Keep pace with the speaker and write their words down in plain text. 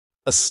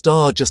A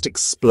star just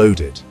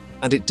exploded,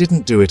 and it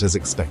didn't do it as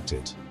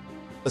expected.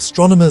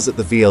 Astronomers at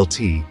the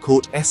VLT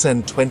caught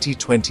SN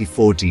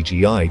 2024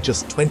 DGI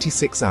just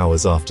 26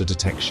 hours after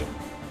detection.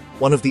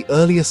 One of the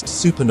earliest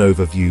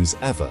supernova views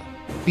ever.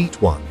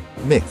 Beat 1.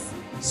 Myth.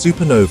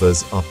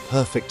 Supernovas are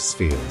perfect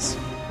spheres.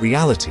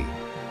 Reality.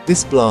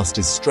 This blast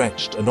is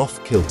stretched and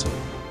off-kilter.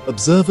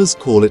 Observers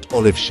call it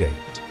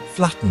olive-shaped,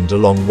 flattened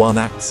along one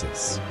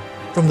axis.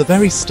 From the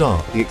very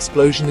start, the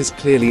explosion is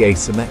clearly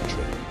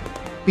asymmetric.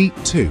 Beat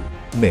 2.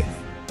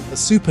 Myth. A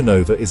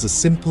supernova is a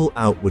simple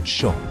outward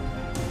shock.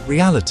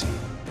 Reality.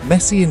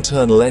 Messy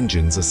internal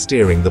engines are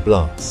steering the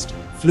blast.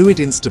 Fluid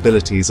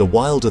instabilities are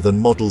wilder than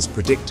models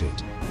predicted.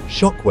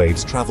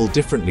 Shockwaves travel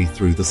differently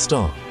through the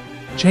star,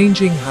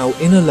 changing how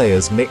inner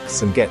layers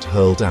mix and get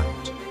hurled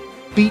out.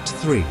 Beat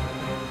 3.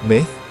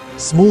 Myth.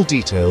 Small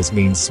details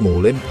mean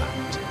small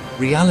impact.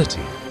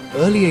 Reality.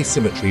 Early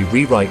asymmetry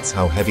rewrites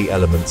how heavy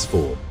elements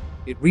form.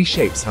 It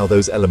reshapes how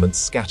those elements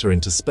scatter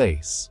into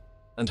space,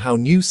 and how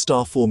new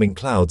star-forming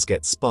clouds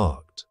get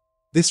sparked.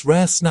 This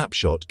rare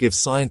snapshot gives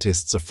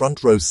scientists a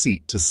front-row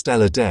seat to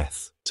stellar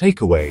death.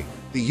 Takeaway: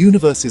 the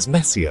universe is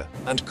messier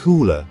and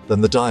cooler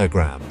than the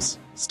diagrams.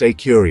 Stay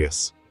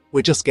curious.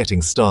 We're just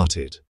getting started.